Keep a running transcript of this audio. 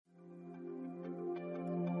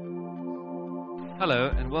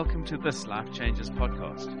Hello and welcome to this Life Changes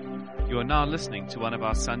podcast. You are now listening to one of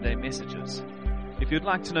our Sunday messages. If you'd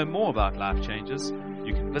like to know more about Life Changes,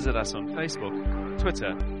 you can visit us on Facebook,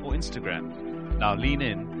 Twitter, or Instagram. Now lean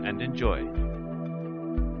in and enjoy.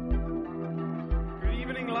 Good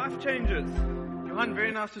evening, Life Changers. Johan,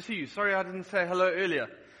 very nice to see you. Sorry I didn't say hello earlier.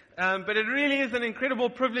 But it really is an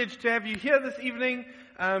incredible privilege to have you here this evening.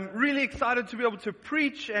 Really excited to be able to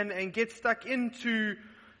preach and get stuck into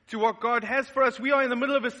what God has for us. We are in the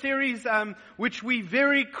middle of a series which we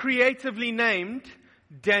very creatively named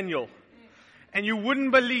Daniel. And you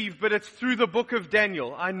wouldn't believe, but it's through the book of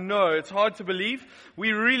Daniel. I know, it's hard to believe.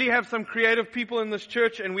 We really have some creative people in this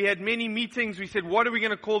church, and we had many meetings. We said, what are we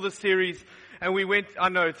going to call this series? And we went, I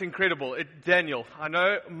know, it's incredible. Daniel. I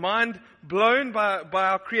know, mind blown by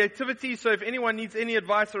our creativity. So if anyone needs any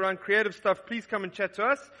advice around creative stuff, please come and chat to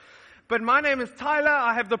us. But my name is Tyler.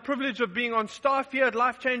 I have the privilege of being on staff here at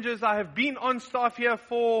Life Changes. I have been on staff here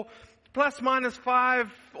for plus minus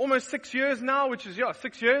 5, almost 6 years now, which is,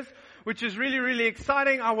 6 years, which is really, really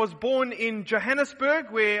exciting. I was born in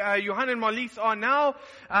Johannesburg, where Johan and Marlies are now.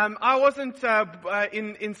 I wasn't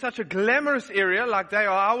in such a glamorous area like they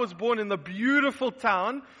are. I was born in the beautiful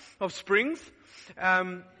town of Springs.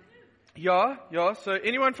 So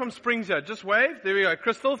anyone from Springs here, just wave. There we go.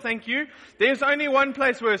 Crystal, thank you. There's only one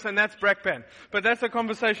place worse, and that's Brakpan. But that's a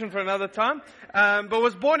conversation for another time. But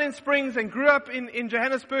was born in Springs and grew up in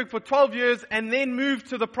Johannesburg for 12 years and then moved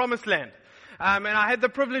to the Promised Land. And I had the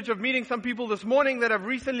privilege of meeting some people this morning that have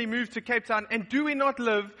recently moved to Cape Town. And do we not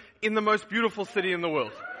live in the most beautiful city in the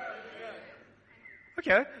world?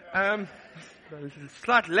 Okay.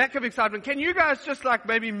 Slight lack of excitement. Can you guys just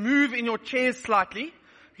maybe move in your chairs slightly?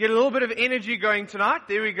 Get a little bit of energy going tonight.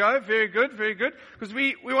 There we go. Very good, very good. Because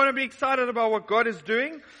we want to be excited about what God is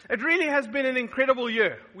doing. It really has been an incredible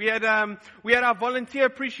year. We had our volunteer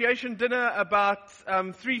appreciation dinner about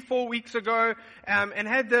 3-4 weeks ago, and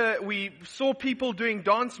we saw people doing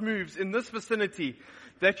dance moves in this vicinity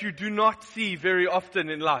that you do not see very often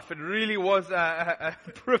in life. It really was a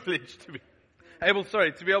privilege to be able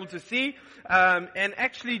to see, and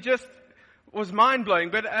actually just was mind-blowing,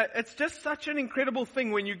 but it's just such an incredible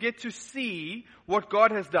thing when you get to see what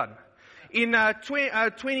God has done. In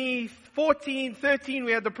 2014, 13,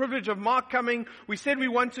 we had the privilege of Mark coming. We said we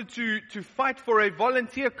wanted to fight for a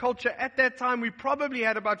volunteer culture. At that time, we probably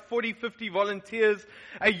had about 40, 50 volunteers.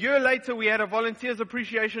 A year later, we had a volunteers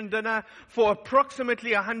appreciation dinner for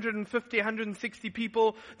approximately 150, 160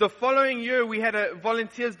 people. The following year, we had a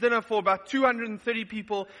volunteers dinner for about 230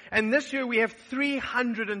 people. And this year, we have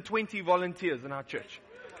 320 volunteers in our church.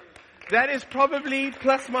 That is probably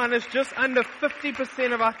plus minus just under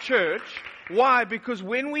 50% of our church. Why? Because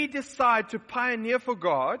when we decide to pioneer for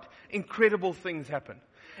God, incredible things happen.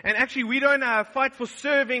 And actually, we don't fight for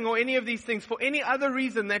serving or any of these things for any other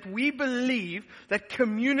reason that we believe that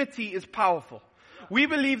community is powerful. We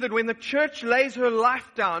believe that when the church lays her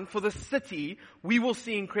life down for the city, we will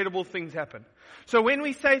see incredible things happen. So when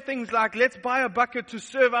we say things like, let's buy a bucket to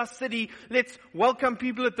serve our city, let's welcome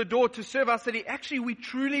people at the door to serve our city, actually we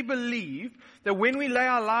truly believe that when we lay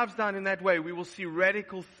our lives down in that way, we will see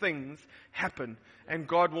radical things happen and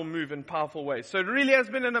God will move in powerful ways. So it really has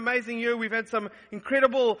been an amazing year. We've had some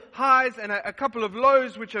incredible highs and a couple of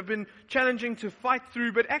lows which have been challenging to fight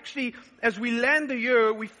through. But actually, as we land the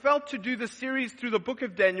year, we felt to do the series through the book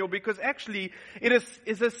of Daniel because actually it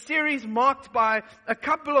is a series marked by a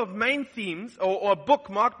couple of main themes, or a book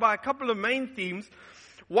marked by a couple of main themes.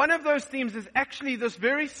 One of those themes is actually this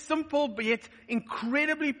very simple but yet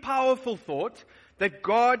incredibly powerful thought that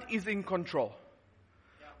God is in control.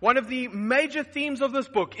 One of the major themes of this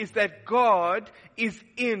book is that God is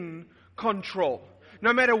in control.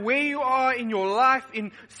 No matter where you are in your life,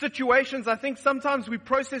 in situations, I think sometimes we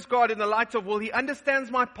process God in the light of, well, He understands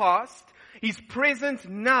my past, He's present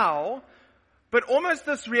now, but almost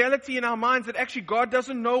this reality in our minds that actually God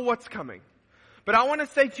doesn't know what's coming. But I want to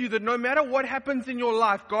say to you that no matter what happens in your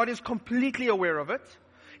life, God is completely aware of it.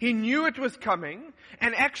 He knew it was coming.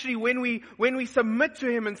 And actually when we submit to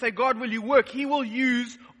Him and say, God, will you work? He will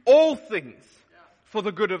use all things for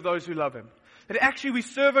the good of those who love Him. That actually we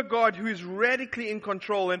serve a God who is radically in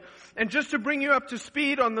control. And just to bring you up to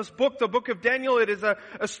speed on this book, the book of Daniel, it is a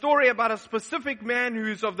story about a specific man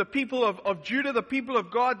who's of the people of Judah, the people of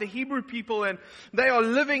God, the Hebrew people, and they are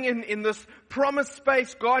living in this promised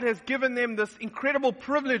space. God has given them this incredible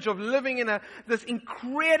privilege of living in this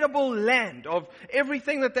incredible land of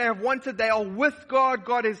everything that they have wanted. They are with God.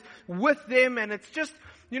 God is with them. And it's just,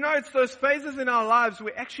 it's those phases in our lives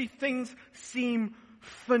where actually things seem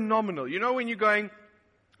phenomenal. When you're going,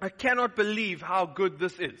 I cannot believe how good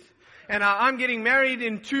this is. And I'm getting married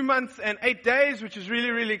in 2 months and 8 days, which is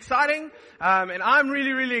really, really exciting. And I'm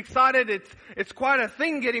really, really excited. It's quite a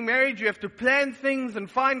thing getting married. You have to plan things and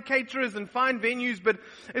find caterers and find venues. But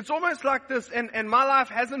it's almost like this. And my life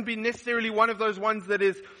hasn't been necessarily one of those ones that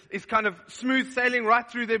is kind of smooth sailing right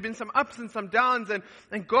through. There have been some ups and some downs.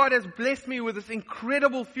 And God has blessed me with this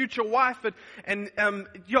incredible future wife. And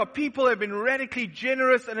people have been radically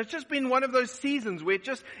generous. And it's just been one of those seasons where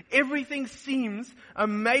just everything seems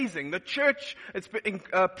amazing. The church, it's been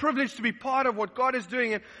a privilege to be part of what God is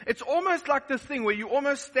doing. And it's almost like this thing where you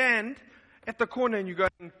almost stand at the corner and you're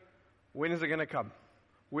going, when is it going to come?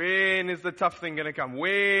 When is the tough thing going to come?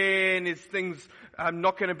 When is things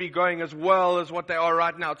not going to be going as well as what they are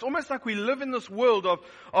right now? It's almost like we live in this world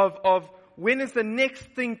of when is the next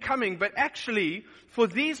thing coming? But actually, for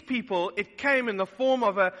these people, it came in the form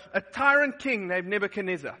of a tyrant king named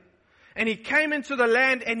Nebuchadnezzar. And he came into the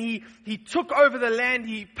land and he took over the land,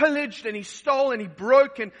 he pillaged and he stole and he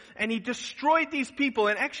broke and he destroyed these people.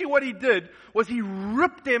 And actually what he did was he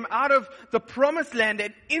ripped them out of the promised land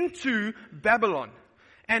and into Babylon.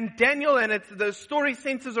 And Daniel, and the story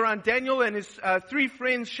centers around Daniel and his 3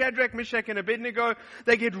 friends, Shadrach, Meshach, and Abednego.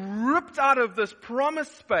 They get ripped out of this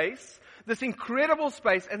promised space, this incredible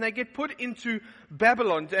space, and they get put into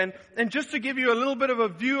Babylon. And just to give you a little bit of a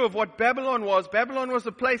view of what Babylon was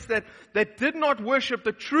a place that did not worship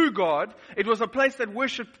the true God. It was a place that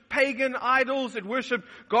worshipped pagan idols. It worshipped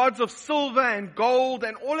gods of silver and gold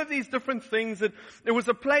and all of these different things. It was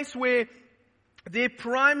a place where their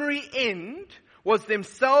primary end was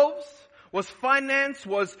themselves, was finance,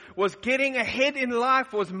 was getting ahead in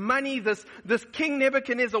life, was money. This King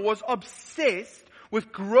Nebuchadnezzar was obsessed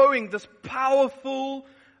with growing this powerful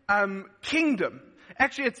kingdom.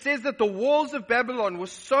 Actually, it says that the walls of Babylon were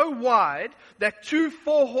so wide that 2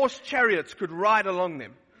 4-horse chariots could ride along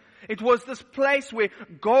them. It was this place where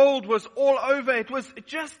gold was all over. It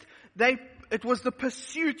was the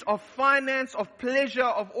pursuit of finance, of pleasure,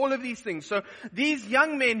 of all of these things. So these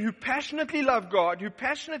young men who passionately love God, who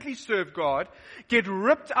passionately serve God, get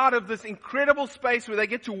ripped out of this incredible space where they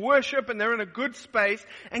get to worship and they're in a good space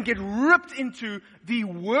and get ripped into the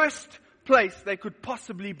worst place they could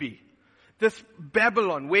possibly be. This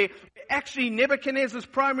Babylon, where actually Nebuchadnezzar's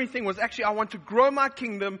primary thing was actually, I want to grow my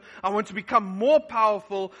kingdom, I want to become more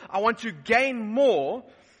powerful, I want to gain more.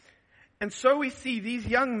 And so we see these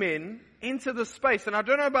young men enter the space. And I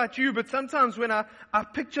don't know about you, but sometimes when I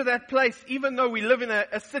picture that place, even though we live in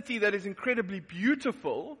a city that is incredibly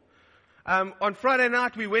beautiful, on Friday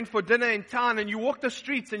night we went for dinner in town and you walk the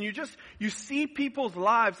streets and you see people's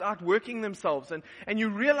lives out working themselves and you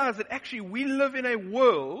realize that actually we live in a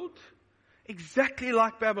world exactly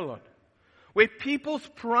like Babylon, where people's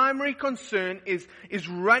primary concern is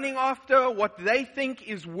running after what they think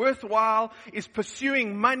is worthwhile, is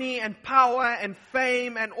pursuing money and power and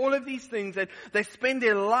fame and all of these things, that they spend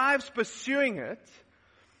their lives pursuing it.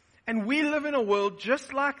 And we live in a world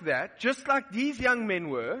just like that, just like these young men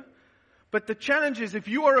were. But the challenge is, if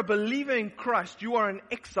you are a believer in Christ, you are an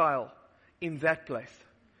exile in that place.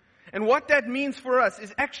 And what that means for us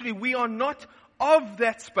is actually we are not of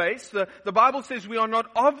that space. The Bible says we are not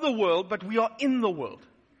of the world, but we are in the world.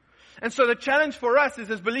 And so the challenge for us is,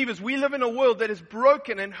 as believers, we live in a world that is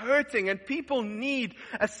broken and hurting, and people need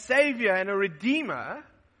a Savior and a Redeemer.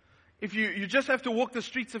 If you just have to walk the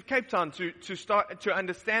streets of Cape Town to start to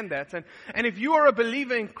understand that. And if you are a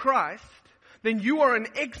believer in Christ, then you are an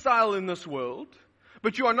exile in this world.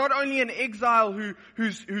 But you are not only an exile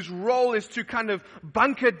whose role is to kind of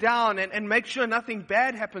bunker down and make sure nothing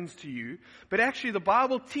bad happens to you. But actually the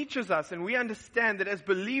Bible teaches us, and we understand that as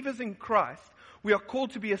believers in Christ, we are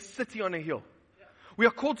called to be a city on a hill. We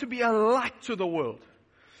are called to be a light to the world.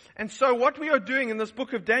 And so what we are doing in this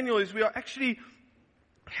book of Daniel is we are actually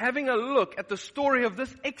having a look at the story of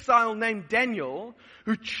this exile named Daniel,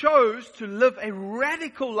 who chose to live a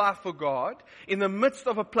radical life for God in the midst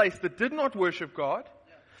of a place that did not worship God,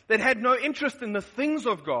 that had no interest in the things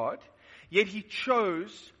of God, yet he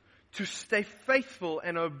chose to stay faithful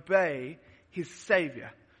and obey his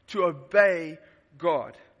Savior, to obey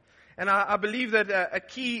God. And I believe that a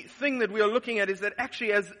key thing that we are looking at is that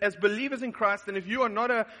actually as believers in Christ, and if you are not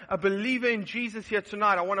a believer in Jesus here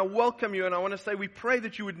tonight, I want to welcome you and I want to say we pray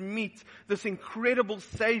that you would meet this incredible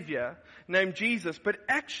Savior named Jesus. But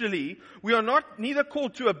actually, we are neither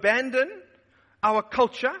called to abandon our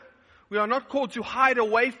culture, we are not called to hide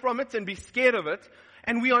away from it and be scared of it,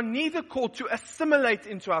 and we are neither called to assimilate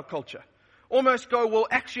into our culture. Almost go, well,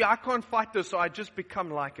 actually I can't fight this, so I just become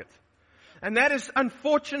like it. And that is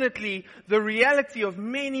unfortunately the reality of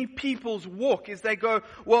many people's walk, is they go,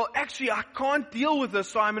 well, actually I can't deal with this,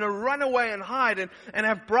 so I'm going to run away and hide and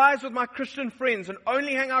have brides with my Christian friends and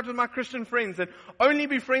only hang out with my Christian friends and only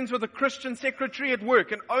be friends with a Christian secretary at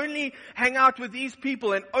work and only hang out with these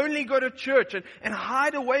people and only go to church and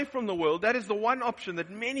hide away from the world. That is the one option that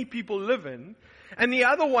many people live in. And the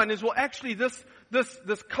other one is, well, actually this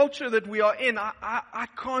culture that we are in, I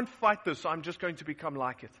can't fight this, so I'm just going to become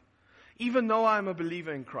like it, even though I'm a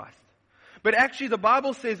believer in Christ. But actually the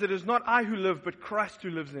Bible says it is not I who live, but Christ who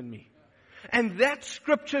lives in me. And that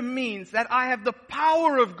scripture means that I have the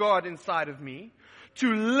power of God inside of me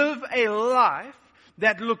to live a life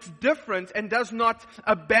that looks different and does not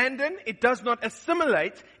abandon, it does not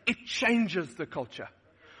assimilate, it changes the culture.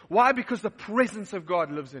 Why? Because the presence of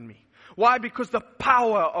God lives in me. Why? Because the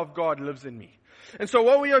power of God lives in me. And so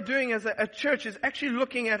what we are doing as a church is actually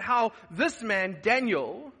looking at how this man,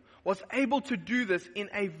 Daniel, was able to do this in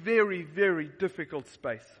a very, very difficult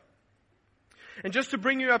space. And just to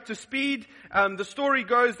bring you up to speed, the story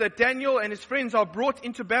goes that Daniel and his friends are brought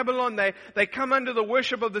into Babylon. They come under the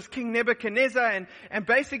worship of this King Nebuchadnezzar. And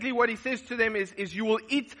basically what he says to them is you will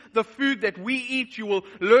eat the food that we eat. You will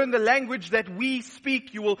learn the language that we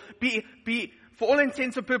speak. You will be for all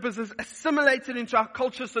intents and purposes, assimilated into our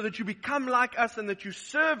culture so that you become like us and that you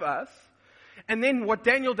serve us. And then what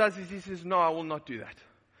Daniel does is he says, no, I will not do that.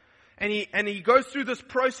 And he goes through this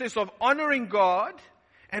process of honoring God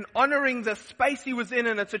and honoring the space he was in,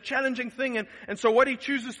 and it's a challenging thing. And so what he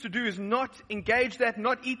chooses to do is not engage that,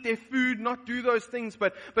 not eat their food, not do those things,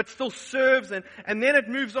 but still serves. And then it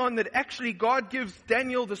moves on that actually God gives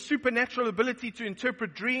Daniel the supernatural ability to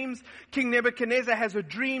interpret dreams. King Nebuchadnezzar has a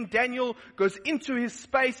dream. Daniel goes into his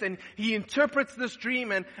space and he interprets this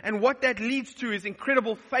dream. And what that leads to is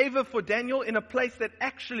incredible favor for Daniel in a place that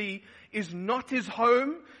actually is not his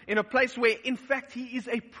home, in a place where in fact he is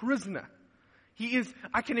a prisoner.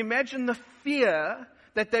 I can imagine the fear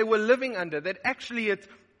that they were living under, that actually it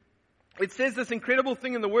says this incredible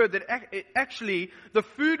thing in the word, that actually the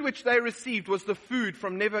food which they received was the food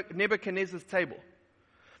from Nebuchadnezzar's table.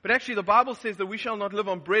 But actually the Bible says that we shall not live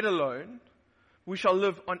on bread alone, we shall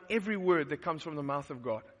live on every word that comes from the mouth of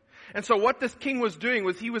God. And so what this king was doing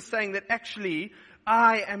was he was saying that actually,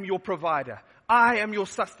 I am your provider. I am your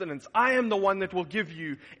sustenance. I am the one that will give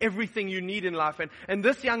you everything you need in life. And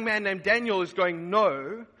this young man named Daniel is going,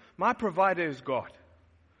 no, my provider is God.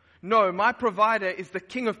 No, my provider is the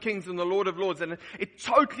King of Kings and the Lord of Lords. And it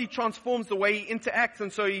totally transforms the way he interacts.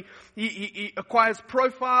 And so he acquires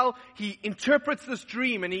profile. He interprets this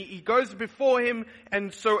dream and he goes before him.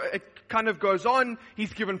 And so it kind of goes on.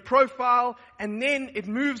 He's given profile. And then it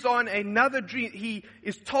moves on another dream. He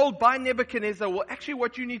is told by Nebuchadnezzar, well, actually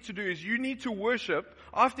what you need to do is you need to worship.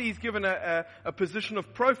 After he's given a position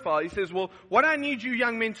of profile, he says, well, what I need you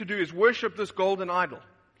young men to do is worship this golden idol.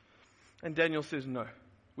 And Daniel says, no.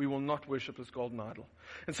 We will not worship this golden idol.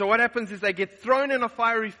 And so what happens is they get thrown in a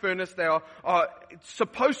fiery furnace. They are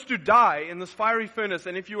supposed to die in this fiery furnace.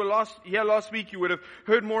 And if you were here last week, you would have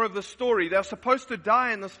heard more of the story. They're supposed to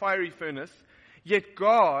die in this fiery furnace. Yet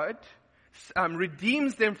God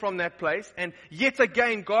redeems them from that place. And yet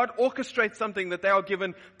again, God orchestrates something that they are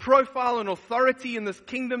given profile and authority in this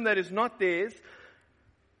kingdom that is not theirs.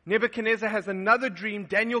 Nebuchadnezzar has another dream.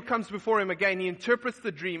 Daniel comes before him again. He interprets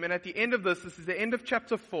the dream. And at the end of this is the end of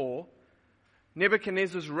chapter 4,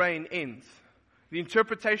 Nebuchadnezzar's reign ends. The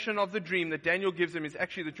interpretation of the dream that Daniel gives him is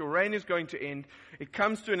actually that your reign is going to end. It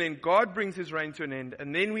comes to an end. God brings his reign to an end.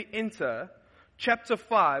 And then we enter chapter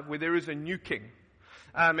 5 where there is a new king.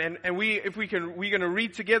 We're going to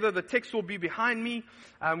read together. The text will be behind me.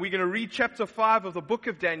 We're going to read chapter 5 of the book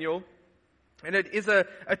of Daniel. And it is a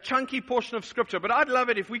chunky portion of Scripture. But I'd love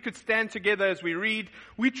it if we could stand together as we read.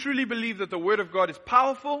 We truly believe that the Word of God is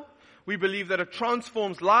powerful. We believe that it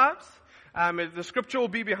transforms lives. The Scripture will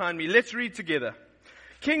be behind me. Let's read together.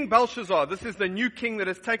 King Belshazzar, this is the new king that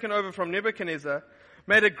has taken over from Nebuchadnezzar,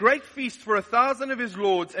 made a great feast for 1,000 of his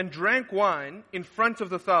lords and drank wine in front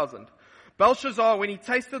of the 1,000. Belshazzar, when he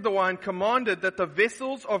tasted the wine, commanded that the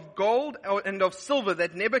vessels of gold and of silver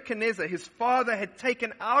that Nebuchadnezzar, his father, had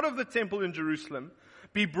taken out of the temple in Jerusalem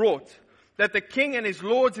be brought, that the king and his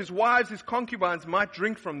lords, his wives, his concubines might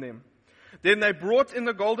drink from them. Then they brought in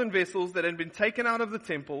the golden vessels that had been taken out of the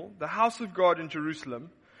temple, the house of God in Jerusalem,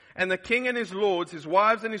 and the king and his lords, his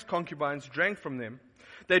wives and his concubines drank from them.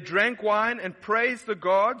 They drank wine and praised the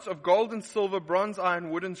gods of gold and silver, bronze, iron,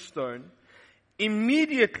 wood, and stone.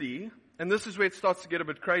 Immediately, and this is where it starts to get a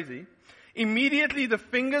bit crazy. Immediately the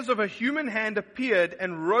fingers of a human hand appeared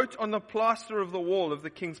and wrote on the plaster of the wall of the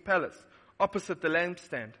king's palace, opposite the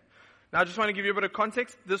lampstand. Now, I just want to give you a bit of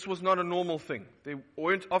context. This was not a normal thing. There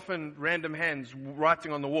weren't often random hands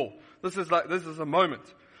writing on the wall. This is a moment.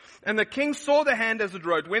 And the king saw the hand as it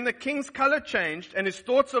wrote. When the king's color changed and his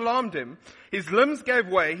thoughts alarmed him, his limbs gave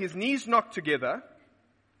way, his knees knocked together.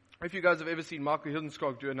 If you guys have ever seen Michael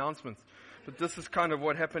Hildenskog do announcements, but this is kind of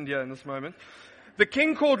what happened here in this moment. The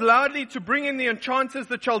king called loudly to bring in the enchanters,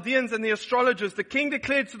 the Chaldeans, and the astrologers. The king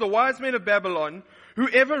declared to the wise men of Babylon,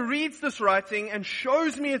 whoever reads this writing and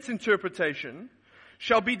shows me its interpretation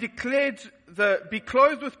shall be be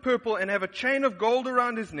clothed with purple and have a chain of gold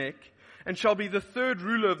around his neck, and shall be the third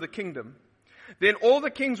ruler of the kingdom. Then all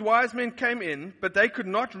the king's wise men came in, but they could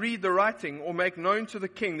not read the writing or make known to the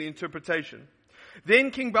king the interpretation.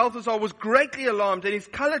 Then King Balthasar was greatly alarmed, and his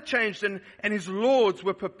color changed, and his lords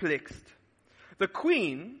were perplexed. The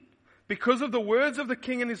queen, because of the words of the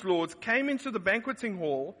king and his lords, came into the banqueting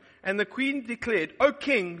hall, and the queen declared, O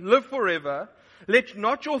king, live forever. Let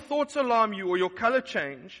not your thoughts alarm you or your color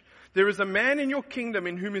change. There is a man in your kingdom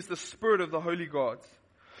in whom is the spirit of the holy gods.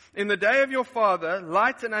 In the day of your father,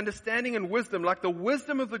 light and understanding and wisdom, like the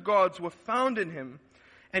wisdom of the gods, were found in him.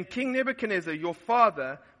 And King Nebuchadnezzar, your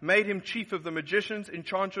father, made him chief of the magicians,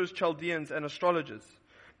 enchanters, Chaldeans, and astrologers.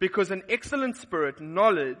 Because an excellent spirit,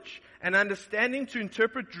 knowledge, and understanding to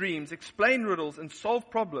interpret dreams, explain riddles, and solve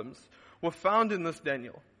problems were found in this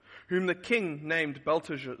Daniel, whom the king named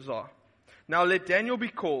Belteshazzar. Now let Daniel be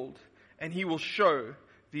called, and he will show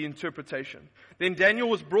the interpretation. Then Daniel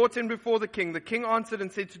was brought in before the king. The king answered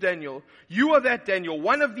and said to Daniel, You are that Daniel,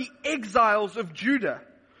 one of the exiles of Judah,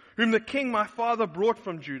 whom the king my father brought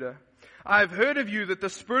from Judah. I have heard of you that the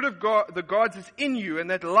spirit of God, the gods is in you,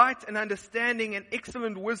 and that light and understanding and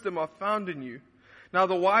excellent wisdom are found in you. Now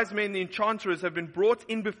the wise men, the enchanters, have been brought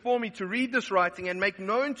in before me to read this writing and make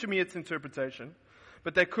known to me its interpretation,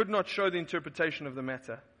 but they could not show the interpretation of the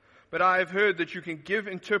matter. But I have heard that you can give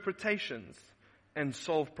interpretations and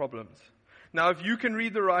solve problems. Now if you can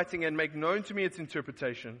read the writing and make known to me its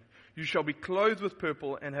interpretation, you shall be clothed with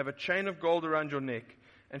purple and have a chain of gold around your neck,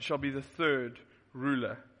 and shall be the third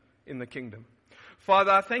ruler in the kingdom.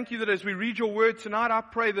 Father, I thank you that as we read your word tonight, I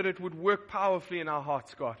pray that it would work powerfully in our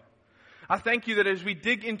hearts, God. I thank you that as we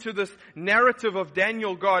dig into this narrative of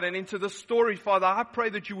Daniel, God, and into this story, Father, I pray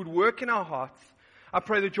that you would work in our hearts. I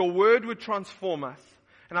pray that your word would transform us.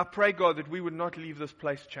 And I pray, God, that we would not leave this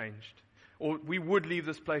place changed. Or we would leave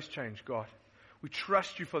this place changed, God. We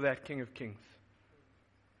trust you for that, King of Kings.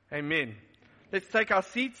 Amen. Let's take our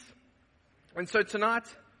seats. And so tonight,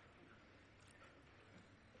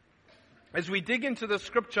 as we dig into the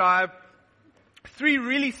scripture, I have three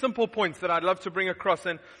really simple points that I'd love to bring across.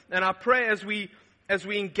 And I pray as we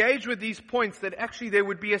engage with these points that actually there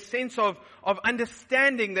would be a sense of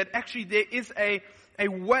understanding that actually there is a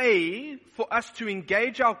way for us to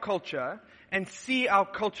engage our culture and see our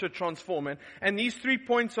culture transform. And these 3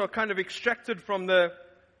 points are kind of extracted from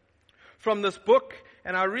this book.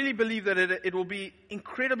 And I really believe that it will be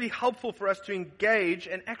incredibly helpful for us to engage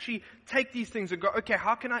and actually take these things and go, okay,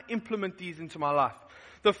 how can I implement these into my life?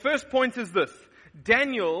 The first point is this.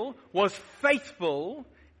 Daniel was faithful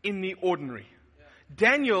in the ordinary.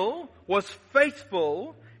 Daniel was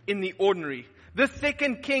faithful in the ordinary. The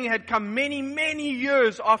second king had come many, many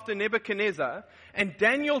years after Nebuchadnezzar, and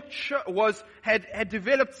Daniel had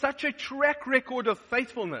developed such a track record of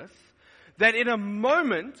faithfulness that in a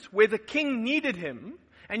moment where the king needed him,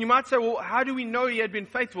 and you might say, well, how do we know he had been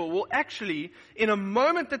faithful? Well, actually, in a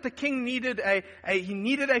moment that the king needed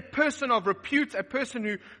a person of repute, a person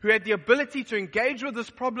who had the ability to engage with this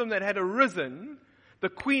problem that had arisen, the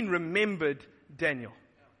queen remembered Daniel.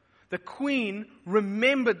 The queen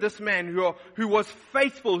remembered this man who was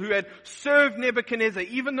faithful, who had served Nebuchadnezzar,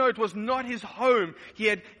 even though it was not his home. He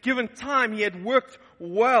had given time, he had worked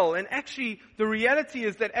well. And actually, the reality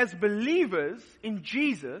is that as believers in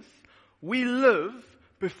Jesus, we live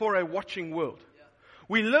before a watching world.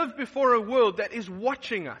 We live before a world that is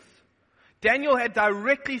watching us. Daniel had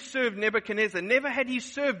directly served Nebuchadnezzar. Never had he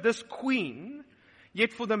served this queen.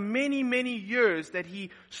 Yet for the many, many years that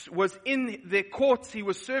he was in their courts, he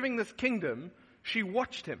was serving this kingdom, she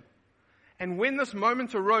watched him. And when this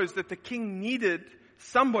moment arose that the king needed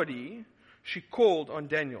somebody, she called on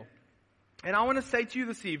Daniel. And I want to say to you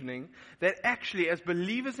this evening that actually as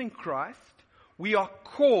believers in Christ, we are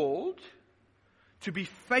called to be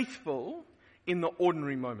faithful in the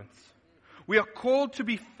ordinary moments. We are called to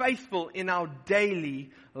be faithful in our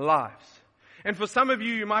daily lives. And for some of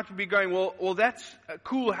you, you might be going, well, that's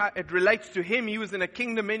cool how it relates to him. He was in a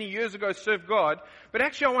kingdom many years ago, served God. But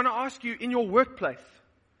actually, I want to ask you, in your workplace,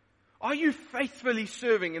 are you faithfully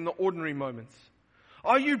serving in the ordinary moments?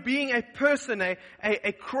 Are you being a person,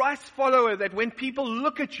 a Christ follower that when people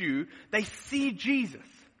look at you, they see Jesus?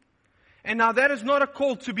 And now that is not a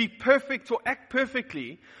call to be perfect or act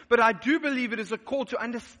perfectly, but I do believe it is a call to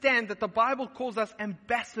understand that the Bible calls us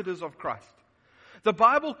ambassadors of Christ. The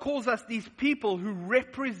Bible calls us these people who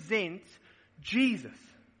represent Jesus.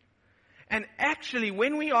 And actually,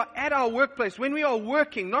 when we are at our workplace, when we are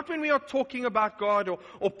working, not when we are talking about God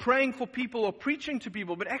or praying for people or preaching to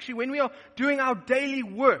people, but actually when we are doing our daily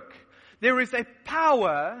work, there is a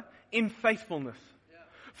power in faithfulness.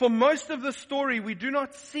 For most of the story, we do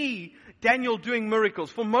not see Daniel doing miracles.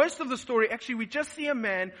 For most of the story, actually, we just see a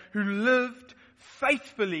man who lived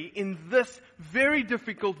faithfully in this very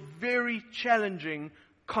difficult, very challenging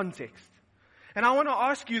context. And I want to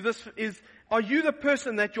ask you this are you the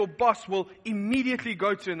person that your boss will immediately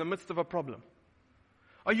go to in the midst of a problem?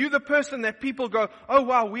 Are you the person that people go, oh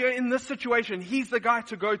wow, we are in this situation, he's the guy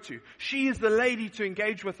to go to. She is the lady to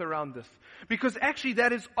engage with around this. Because actually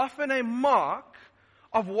that is often a mark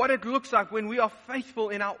of what it looks like when we are faithful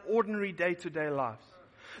in our ordinary day-to-day lives.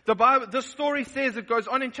 The story says, it goes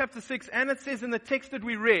on in chapter 6, and it says in the text that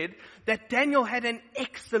we read, that Daniel had an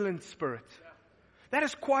excellent spirit. That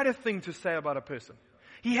is quite a thing to say about a person.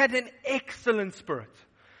 He had an excellent spirit.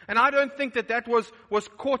 And I don't think that was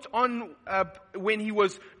caught on when he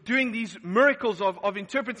was doing these miracles of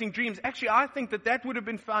interpreting dreams. Actually, I think that would have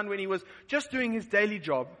been found when he was just doing his daily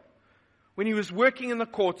job. When he was working in the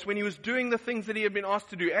courts, when he was doing the things that he had been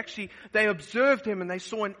asked to do. Actually, they observed him and they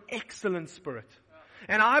saw an excellent spirit.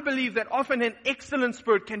 And I believe that often an excellent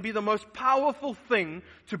spirit can be the most powerful thing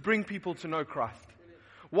to bring people to know Christ.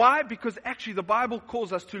 Why? Because actually the Bible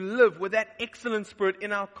calls us to live with that excellent spirit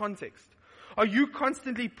in our context. Are you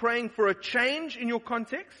constantly praying for a change in your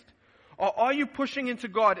context? Or are you pushing into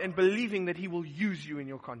God and believing that He will use you in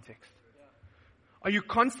your context? Are you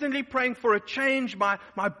constantly praying for a change? My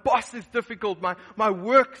boss is difficult. My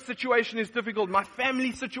work situation is difficult. My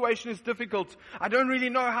family situation is difficult. I don't really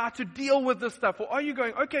know how to deal with this stuff. Or are you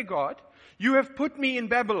going, okay, God, you have put me in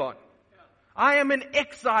Babylon. I am an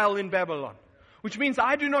exile in Babylon. Which means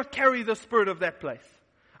I do not carry the spirit of that place.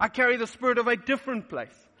 I carry the spirit of a different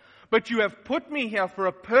place. But you have put me here for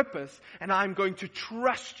a purpose, and I am going to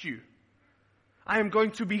trust you. I am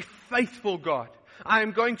going to be faithful, God. I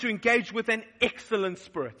am going to engage with an excellent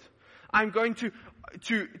spirit. I'm going to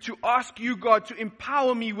ask you, God, to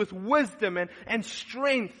empower me with wisdom and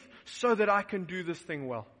strength so that I can do this thing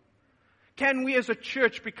well. Can we as a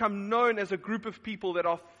church become known as a group of people that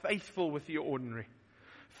are faithful with the ordinary?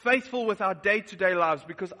 Faithful with our day-to-day lives,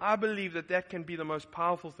 because I believe that can be the most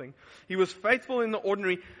powerful thing. He was faithful in the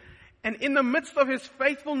ordinary. And in the midst of his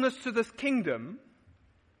faithfulness to this kingdom,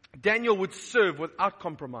 Daniel would serve without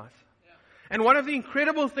compromise. And one of the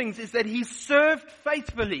incredible things is that he served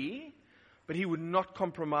faithfully, but he would not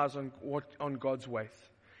compromise on God's ways.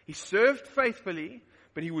 He served faithfully,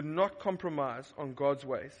 but he would not compromise on God's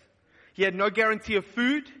ways. He had no guarantee of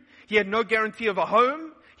food. He had no guarantee of a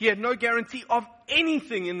home. He had no guarantee of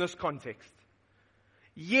anything in this context.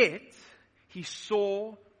 Yet, he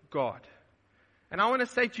saw God. And I want to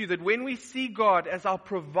say to you that when we see God as our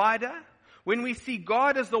provider, when we see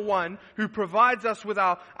God as the one who provides us with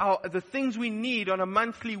the things we need on a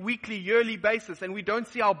monthly, weekly, yearly basis, and we don't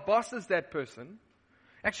see our boss as that person,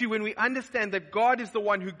 actually when we understand that God is the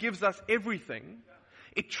one who gives us everything,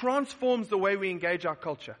 it transforms the way we engage our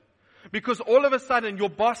culture. Because all of a sudden, your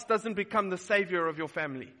boss doesn't become the savior of your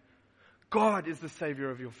family. God is the savior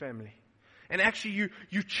of your family. And actually,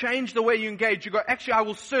 you change the way you engage. You go, actually, I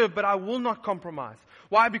will serve, but I will not compromise.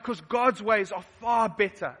 Why? Because God's ways are far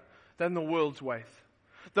better than the world's ways.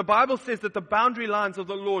 The Bible says that the boundary lines of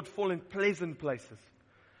the Lord fall in pleasant places.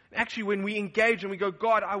 Actually, when we engage and we go,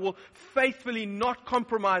 God, I will faithfully not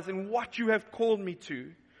compromise in what you have called me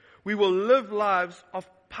to, we will live lives of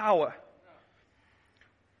power.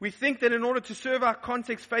 We think that in order to serve our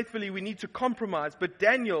context faithfully, we need to compromise. But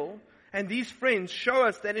Daniel and these friends show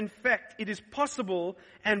us that in fact it is possible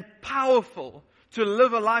and powerful to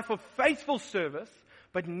live a life of faithful service,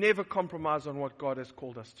 but never compromise on what God has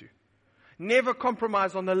called us to. Never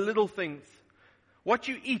compromise on the little things. What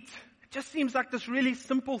you eat, it just seems like this really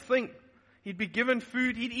simple thing. He'd be given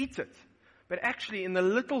food, he'd eat it. But actually in the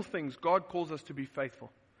little things, God calls us to be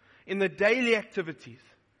faithful. In the daily activities.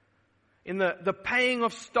 In the paying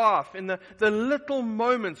of staff, in the little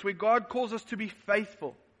moments where God calls us to be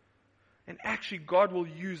faithful. And actually God will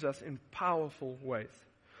use us in powerful ways.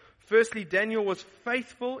 Firstly, Daniel was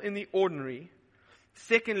faithful in the ordinary.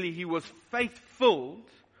 Secondly, he was faith-filled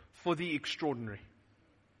for the extraordinary.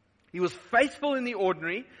 He was faithful in the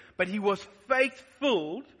ordinary, but he was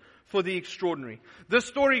faith-filled for the extraordinary. This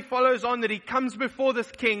story follows on that he comes before this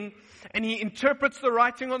king and he interprets the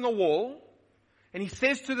writing on the wall. And he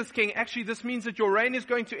says to this king, actually, this means that your reign is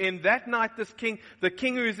going to end. That night, the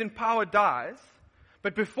king who is in power dies.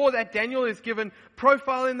 But before that, Daniel is given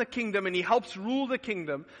profile in the kingdom and he helps rule the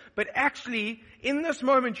kingdom. But actually, in this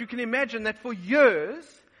moment, you can imagine that for years,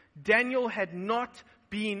 Daniel had not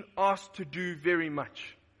been asked to do very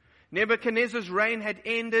much. Nebuchadnezzar's reign had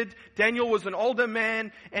ended. Daniel was an older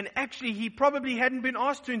man. And actually, he probably hadn't been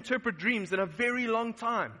asked to interpret dreams in a very long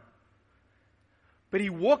time. But he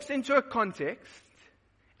walks into a context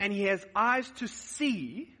and he has eyes to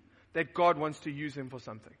see that God wants to use him for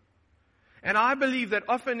something. And I believe that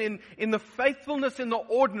often in the faithfulness in the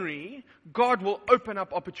ordinary, God will open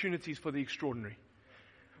up opportunities for the extraordinary.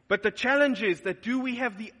 But the challenge is that do we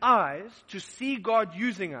have the eyes to see God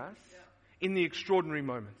using us in the extraordinary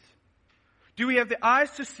moments? Do we have the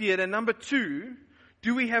eyes to see it? And number two,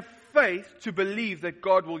 do we have faith to believe that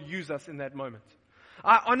God will use us in that moment?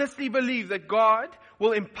 I honestly believe that God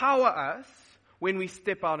will empower us when we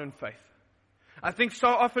step out in faith. I think so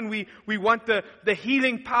often we want the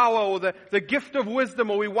healing power or the gift of wisdom,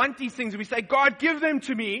 or we want these things and we say, God, give them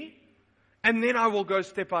to me and then I will go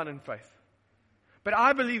step out in faith. But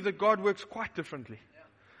I believe that God works quite differently.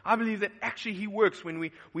 I believe that actually He works when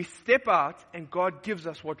we step out and God gives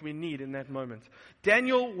us what we need in that moment.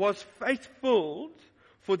 Daniel was faithful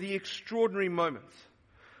for the extraordinary moments.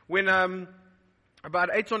 When about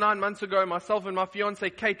 8 or 9 months ago, myself and my fiance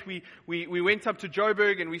Kate, we went up to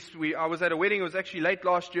Joburg and I was at a wedding. It was actually late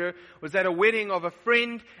last year. I was at a wedding of a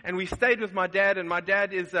friend and we stayed with my dad. And my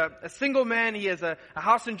dad is a single man. He has a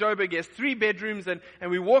house in Joburg. He has 3 bedrooms and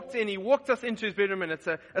we walked in. He walked us into his bedroom and it's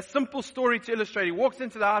a simple story to illustrate. He walks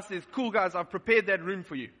into the house and says, cool guys, I've prepared that room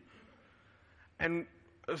for you. And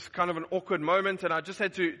it was kind of an awkward moment and I just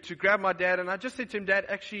had to grab my dad and I just said to him, Dad,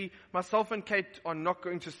 actually myself and Kate are not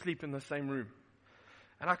going to sleep in the same room.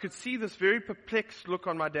 And I could see this very perplexed look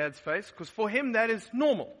on my dad's face, because for him that is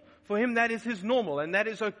normal. For him that is his normal, and that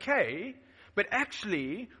is okay. But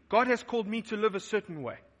actually, God has called me to live a certain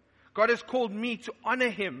way. God has called me to honor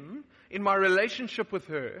Him in my relationship with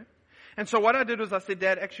her. And so what I did was I said,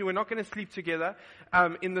 Dad, actually we're not going to sleep together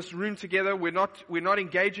in this room together. We're not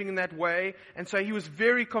engaging in that way. And so he was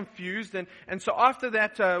very confused. And so after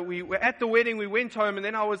that, we were at the wedding. We went home, and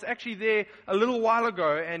then I was actually there a little while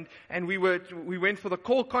ago, and we went for the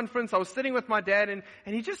call conference. I was sitting with my dad, and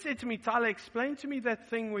he just said to me, Tyler, explain to me that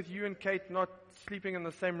thing with you and Kate not sleeping in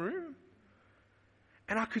the same room.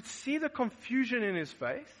 And I could see the confusion in his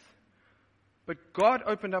face, but God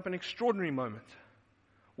opened up an extraordinary moment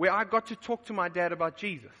where I got to talk to my dad about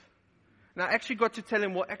Jesus. And I actually got to tell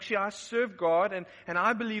him, well, actually I serve God, and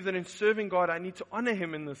I believe that in serving God, I need to honor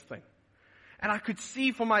Him in this thing. And I could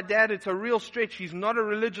see for my dad, it's a real stretch. He's not a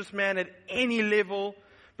religious man at any level.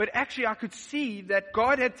 But actually I could see that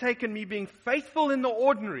God had taken me being faithful in the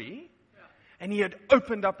ordinary, and He had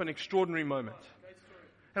opened up an extraordinary moment.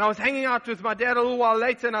 And I was hanging out with my dad a little while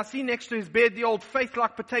later, and I see next to his bed the old faith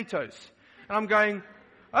like potatoes. And I'm going,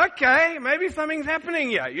 okay, maybe something's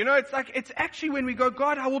happening here. You know, it's actually when we go,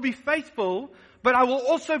 God, I will be faithful, but I will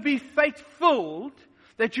also be faithful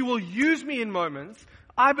that you will use me in moments.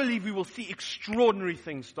 I believe we will see extraordinary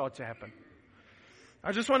things start to happen.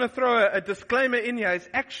 I just want to throw a disclaimer in here. It's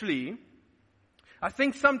actually, I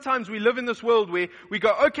think sometimes we live in this world where we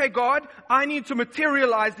go, okay, God, I need to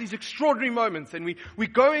materialize these extraordinary moments. And we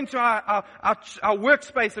go into our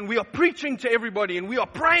workspace and we are preaching to everybody and we are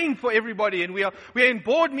praying for everybody and we are in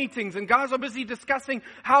board meetings and guys are busy discussing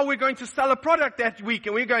how we're going to sell a product that week.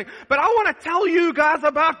 And we're going, but I want to tell you guys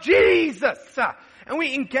about Jesus. And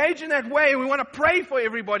we engage in that way and we want to pray for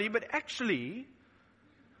everybody. But actually,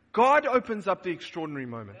 God opens up the extraordinary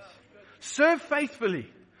moments. Serve faithfully.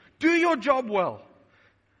 Do your job well.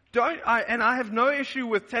 And I have no issue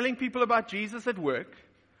with telling people about Jesus at work,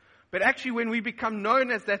 but actually when we become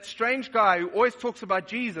known as that strange guy who always talks about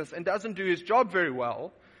Jesus and doesn't do his job very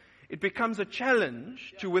well, it becomes a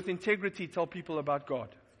challenge to, with integrity, tell people about God.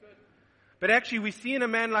 But actually we see in a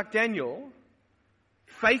man like Daniel,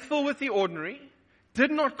 faithful with the ordinary,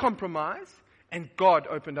 did not compromise, and God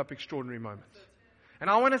opened up extraordinary moments. And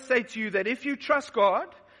I want to say to you that if you trust God,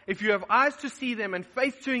 if you have eyes to see them and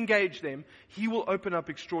faith to engage them, He will open up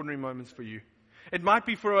extraordinary moments for you. It might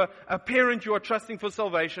be for a parent you are trusting for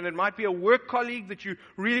salvation. It might be a work colleague that you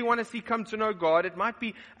really want to see come to know God. It might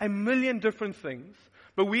be a million different things.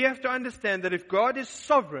 But we have to understand that if God is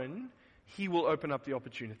sovereign, He will open up the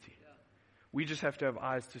opportunity. We just have to have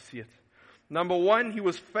eyes to see it. Number one, He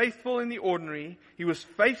was faithful in the ordinary. He was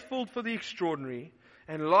faithful for the extraordinary.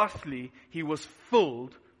 And lastly, He was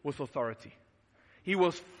filled with authority. He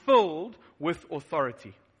was filled with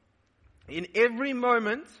authority. In every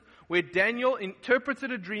moment where Daniel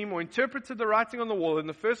interpreted a dream or interpreted the writing on the wall, in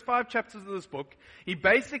the first 5 chapters of this book, he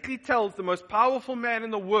basically tells the most powerful man in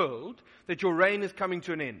the world that your reign is coming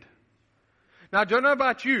to an end. Now, I don't know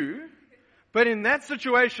about you, but in that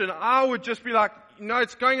situation, I would just be like,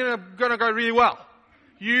 it's going to go really well.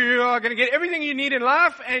 You are going to get everything you need in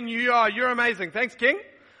life, and you're amazing. Thanks, King.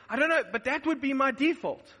 I don't know, but that would be my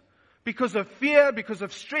default. Because of fear, because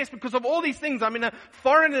of stress, because of all these things. I'm in a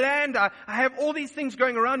foreign land. I have all these things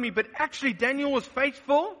going around me. But actually, Daniel was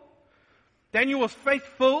faithful. Daniel was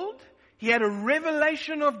faith-filled. He had a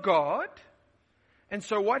revelation of God. And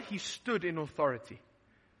so what? He stood in authority.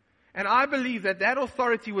 And I believe that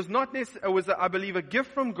authority was not necessarily, I believe, a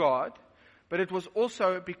gift from God. But it was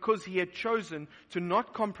also because he had chosen to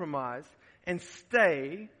not compromise and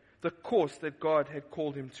stay the course that God had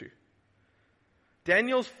called him to.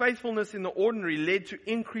 Daniel's faithfulness in the ordinary led to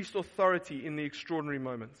increased authority in the extraordinary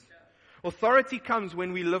moments. Authority comes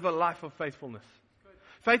when we live a life of faithfulness.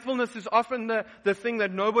 Faithfulness is often the thing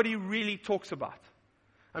that nobody really talks about.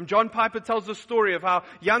 John Piper tells the story of how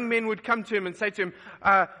young men would come to him and say to him,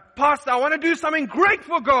 Pastor, I want to do something great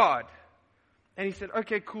for God. And he said,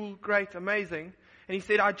 okay, cool, great, amazing. And he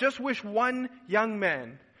said, I just wish one young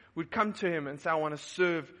man would come to him and say, I want to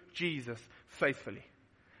serve Jesus faithfully.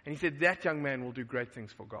 And he said, that young man will do great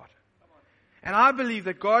things for God. And I believe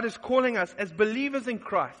that God is calling us as believers in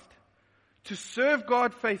Christ to serve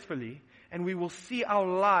God faithfully, and we will see our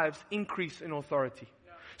lives increase in authority.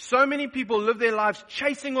 So many people live their lives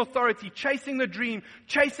chasing authority, chasing the dream,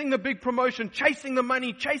 chasing the big promotion, chasing the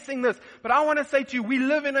money, chasing this. But I want to say to you, we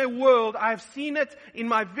live in a world, I've seen it in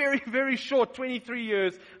my very, very short 23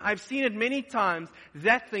 years. I've seen it many times.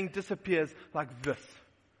 That thing disappears like this.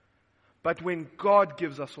 But when God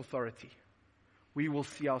gives us authority, we will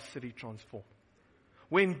see our city transform.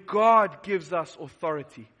 When God gives us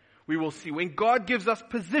authority, we will see. When God gives us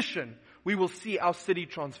position, we will see our city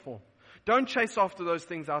transform. Don't chase after those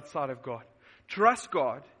things outside of God. Trust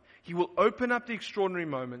God. He will open up the extraordinary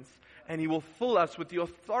moments, and He will fill us with the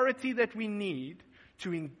authority that we need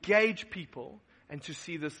to engage people and to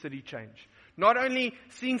see the city change. Not only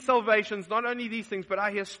seeing salvations, not only these things, but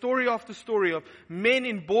I hear story after story of men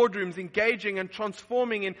in boardrooms engaging and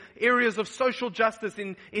transforming in areas of social justice,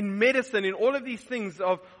 in medicine, in all of these things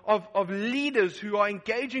of leaders who are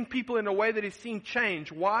engaging people in a way that is seeing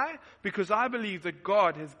change. Why? Because I believe that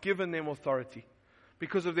God has given them authority.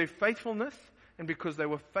 Because of their faithfulness and because they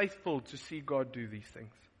were faithful to see God do these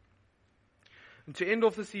things. And to end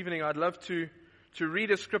off this evening, I'd love to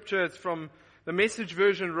read a scripture. It's from the Message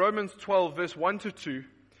version, Romans 12, verse 1 to 2. It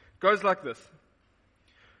goes like this.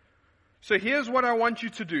 So here's what I want you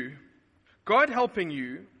to do. God helping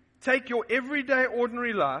you, take your everyday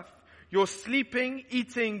ordinary life, your sleeping,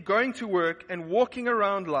 eating, going to work, and walking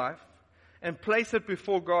around life, and place it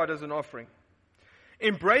before God as an offering.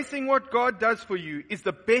 Embracing what God does for you is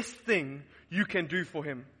the best thing you can do for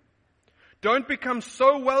Him. Don't become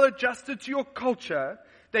so well adjusted to your culture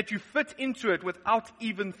that you fit into it without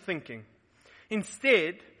even thinking.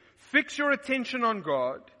 Instead, fix your attention on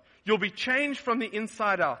God. You'll be changed from the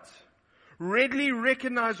inside out. Readily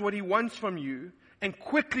recognize what He wants from you and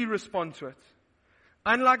quickly respond to it.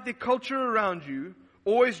 Unlike the culture around you,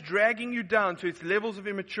 always dragging you down to its levels of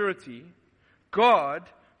immaturity, God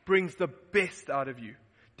brings the best out of you,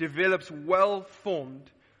 develops well-formed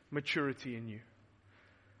maturity in you.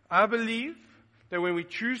 I believe that when we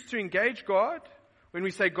choose to engage God, when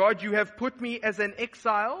we say, God, you have put me as an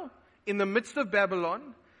exile in the midst of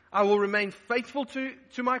Babylon, I will remain faithful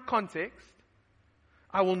to my context.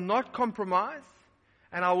 I will not compromise,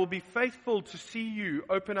 and I will be faithful to see you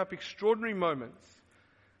open up extraordinary moments.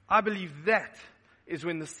 I believe that is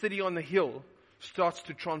when the city on the hill starts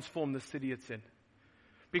to transform the city it's in.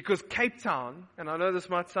 Because Cape Town, and I know this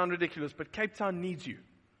might sound ridiculous, but Cape Town needs you.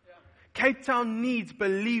 Yeah. Cape Town needs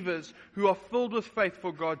believers who are filled with faith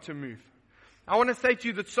for God to move. I want to say to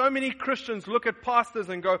you that so many Christians look at pastors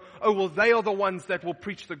and go, oh, well, they are the ones that will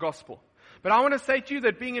preach the gospel. But I want to say to you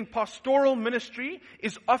that being in pastoral ministry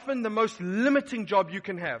is often the most limiting job you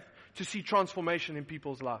can have to see transformation in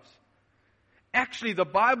people's lives. Actually, the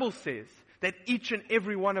Bible says that each and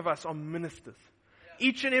every one of us are ministers.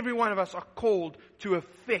 Each and every one of us are called to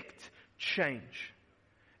effect change.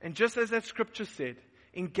 And just as that scripture said,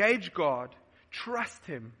 engage God, trust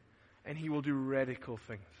Him, and He will do radical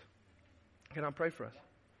things. Can I pray for us?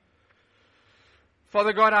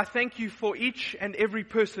 Father God, I thank you for each and every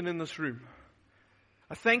person in this room.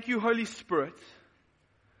 I thank you, Holy Spirit,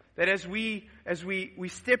 That as we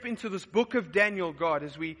step into this book of Daniel, God,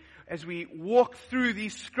 as we walk through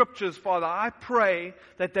these scriptures, Father, I pray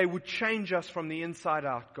that they would change us from the inside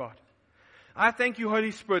out, God. I thank you,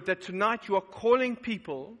 Holy Spirit, that tonight you are calling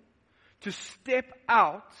people to step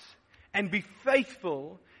out and be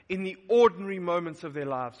faithful in the ordinary moments of their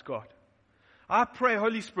lives, God. I pray,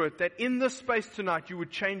 Holy Spirit, that in this space tonight you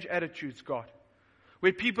would change attitudes, God.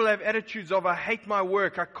 Where people have attitudes of, I hate my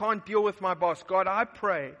work, I can't deal with my boss. God, I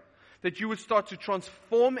pray that you would start to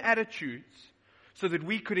transform attitudes so that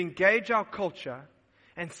we could engage our culture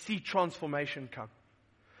and see transformation come.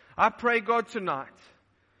 I pray, God, tonight,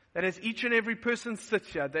 that as each and every person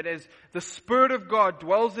sits here, that as the Spirit of God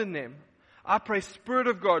dwells in them, I pray, Spirit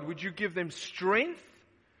of God, would you give them strength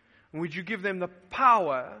and would you give them the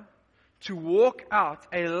power to walk out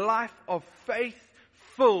a life of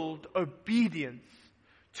faith-filled obedience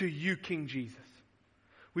to you, King Jesus.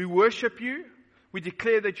 We worship you. We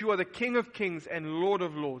declare that you are the King of Kings and Lord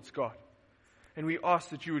of Lords, God. And we ask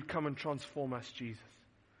that you would come and transform us, Jesus.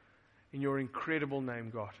 In your incredible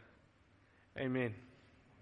name, God. Amen.